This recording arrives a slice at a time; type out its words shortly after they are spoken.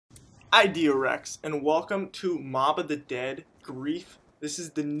IdeaRex, and welcome to Mob of the Dead Grief. This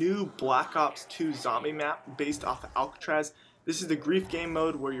is the new Black Ops 2 zombie map based off of Alcatraz. This is the Grief game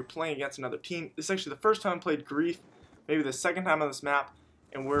mode where you're playing against another team. This is actually the first time I played Grief, maybe the second time on this map,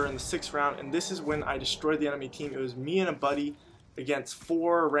 and we're in the 6th round, and this is when I destroyed the enemy team. It was me and a buddy against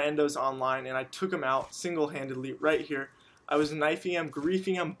 4 randos online, and I took them out single-handedly right here. I was knifing them,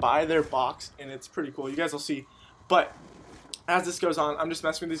 griefing them by their box, and it's pretty cool. You guys will see. But as this goes on, I'm just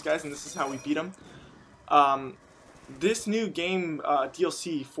messing with these guys, and this is how we beat them. This new game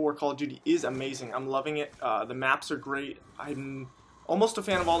DLC for Call of Duty is amazing. I'm loving it. The maps are great. I'm almost a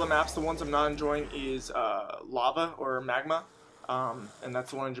fan of all the maps. The ones I'm not enjoying is Lava or Magma, and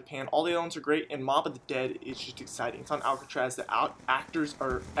that's the one in Japan. All the other ones are great, and Mob of the Dead is just exciting. It's on Alcatraz. The actors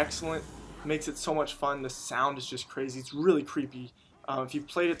are excellent. It makes it so much fun. The sound is just crazy. It's really creepy. If you've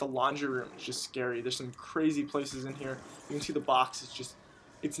played at the laundry room, it's just scary. There's some crazy places in here. You can see the box.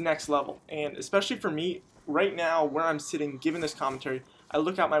 It's next level. And especially for me, right now, where I'm sitting, giving this commentary, I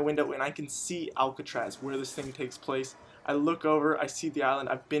look out my window and I can see Alcatraz, where this thing takes place. I look over, I see the island.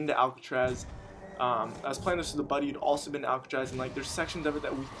 I've been to Alcatraz. I was playing this with a buddy who'd also been to Alcatraz, and like there's sections of it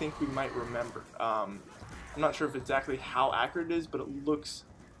that we think we might remember. I'm not sure if exactly how accurate it is, but it looks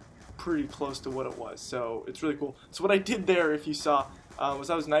pretty close to what it was, so it's really cool. So what I did there, if you saw,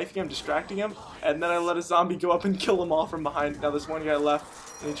 was I was knifing him, distracting him, and then I let a zombie go up and kill them all from behind. Now this one guy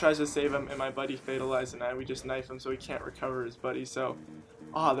left, and he tries to save him, and my buddy fatalized, and we just knife him so he can't recover his buddy. So,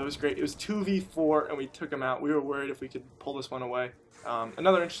 that was great. It was 2v4, and we took him out. We were worried if we could pull this one away.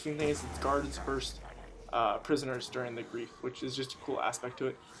 Another interesting thing is it's guards first prisoners during the grief, which is just a cool aspect to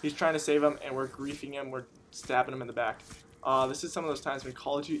it. He's trying to save him, and we're griefing him, we're stabbing him in the back. This is some of those times when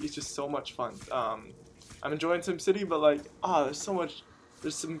Call of Duty is just so much fun. I'm enjoying SimCity, but like,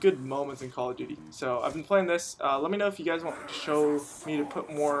 there's some good moments in Call of Duty. So I've been playing this. Let me know if you guys want to show me to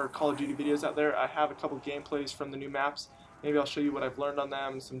put more Call of Duty videos out there. I have a couple gameplays from the new maps. Maybe I'll show you what I've learned on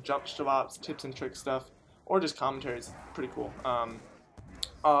them, some jump swaps, tips and tricks stuff, or just commentaries. Pretty cool.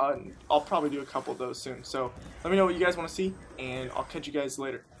 I'll probably do a couple of those soon. So let me know what you guys want to see, and I'll catch you guys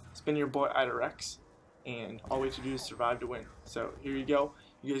later. It's been your boy IdeaRex, and all we have to do is survive to win. So here you go.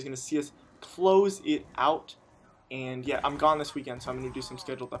 You guys are going to see us close it out. And yeah, I'm gone this weekend, so I'm going to do some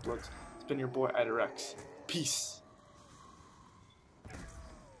scheduled uploads. It's been your boy IdeaRex. Peace.